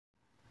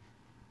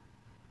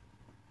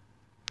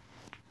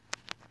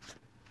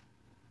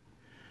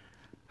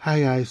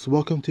Hi guys,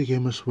 welcome to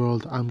Gamers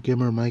World. I'm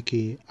Gamer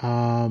Mikey.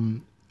 I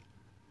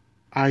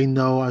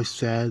know I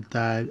said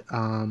that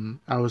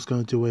I was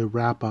going to do a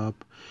wrap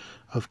up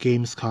of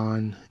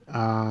Gamescom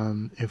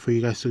and for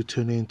you guys to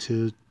tune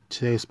into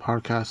today's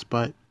podcast,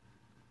 but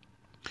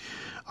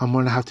I'm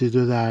gonna have to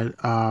do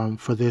that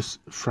for this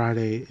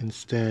Friday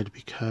instead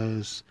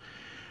because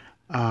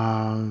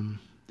um,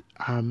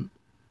 I'm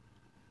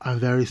I'm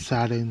very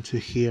saddened to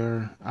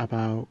hear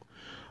about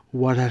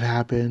what had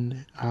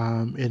happened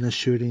in the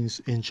shootings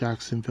in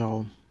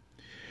Jacksonville.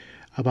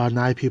 About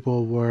 9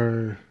 people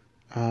were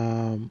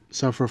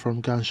suffer from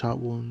gunshot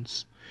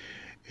wounds,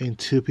 and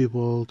 2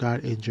 people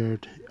got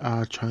injured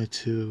trying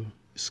to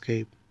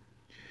escape.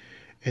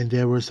 And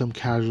there were some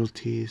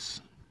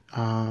casualties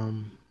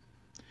um,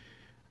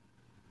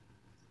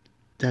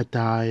 that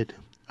died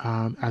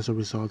as a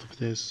result of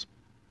this.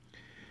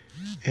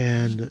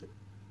 And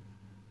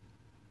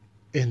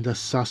the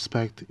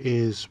suspect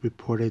is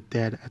reported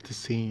dead at the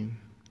scene.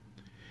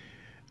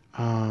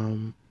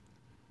 Um,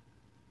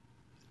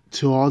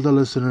 to all the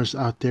listeners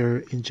out there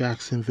in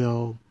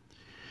Jacksonville,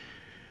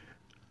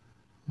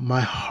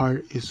 my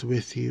heart is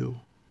with you.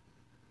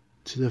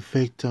 To the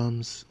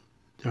victims,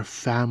 their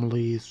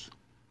families,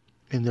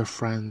 and their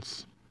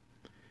friends.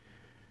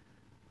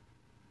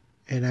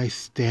 And I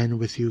stand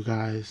with you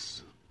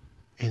guys.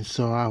 And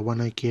so I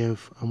want to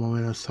give a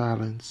moment of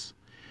silence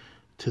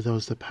to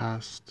those that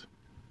passed.